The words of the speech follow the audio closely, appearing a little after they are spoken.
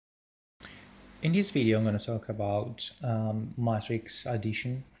In this video, I'm going to talk about matrix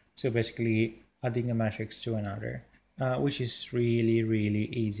addition. So basically adding a matrix to another, which is really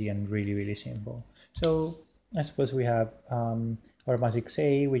easy and really simple. So I suppose we have our matrix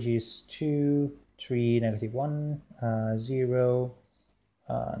A, which is 2, 3, negative 1, 0,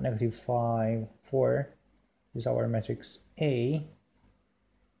 negative 5, 4. This is our matrix A.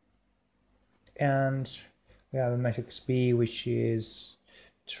 And we have a matrix B, which is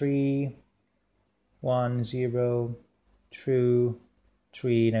 3, 1, 0, 2,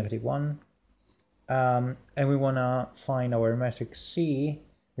 3, negative 1. And we want to find our matrix C,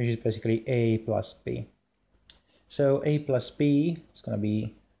 which is basically A plus B. So A plus B is going to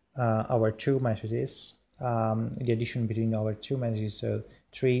be our two matrices, the addition between our two matrices. So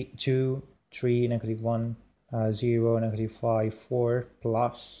 2, 3, negative 1, 0, negative 5, 4,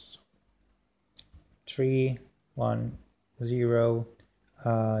 plus 3, 1, 0,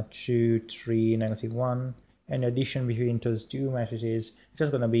 2, 3, negative 1, and the addition between those two matrices is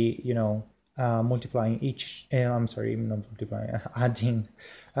just going to be, multiplying each, I'm sorry, not multiplying, adding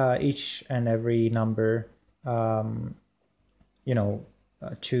each and every number, 2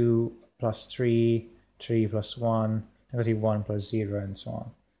 plus 3, 3 plus 1, negative 1 plus 0, and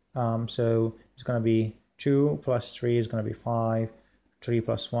so on. So it's going to be 2 plus 3 is going to be 5, 3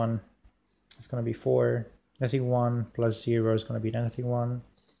 plus 1 is going to be 4, negative 1 plus 0 is going to be negative 1,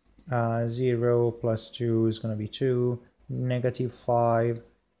 0 plus 2 is going to be 2, negative 5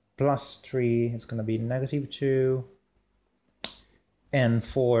 plus 3 is going to be negative 2, and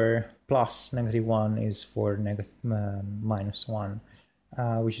 4 plus negative 1 is for minus 1,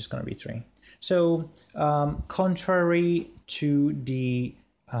 which is going to be 3. So contrary to the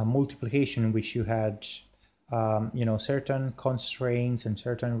multiplication, which you had certain constraints and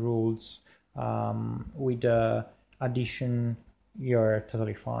certain rules, with the addition you're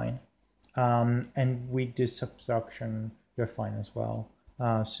totally fine, and with the subtraction you're fine as well.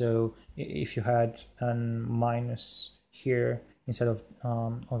 So if you had a minus here instead of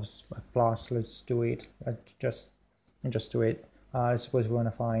a plus, let's do it. Just do it. I suppose we want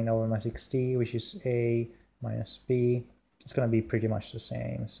to find our matrix D, which is A minus B. It's going to be pretty much the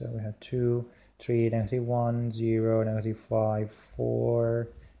same. So we have 2, 3, negative 1, 0, negative 5, 4,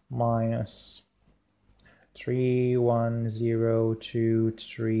 minus 3, 1, 0, 2,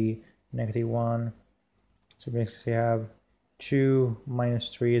 3, negative 1. So basically have 2 minus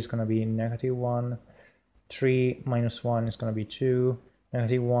 3 is going to be negative 1. 3 minus 1 is going to be 2.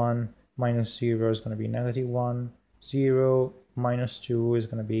 Negative 1 minus 0 is going to be negative 1. 0 minus 2 is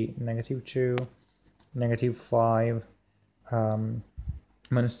going to be negative 2. Negative 5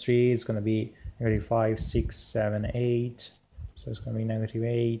 minus 3 is going to be negative 5, 6, 7, 8. So it's going to be negative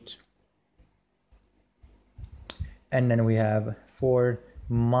 8. And then we have 4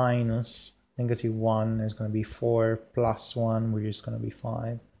 minus negative 1 is going to be 4 plus 1, which is going to be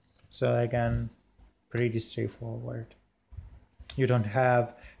 5. So again, pretty straightforward. You don't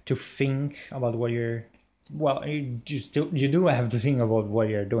have to think about what you're, well, you do have to think about what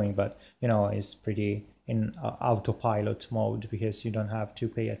you're doing, but it's pretty in autopilot mode, because you don't have to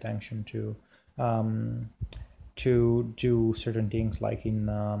pay attention to do certain things like in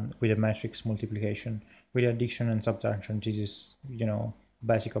with a matrix multiplication. With addition and subtraction, this is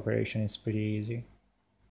basic operation is pretty easy.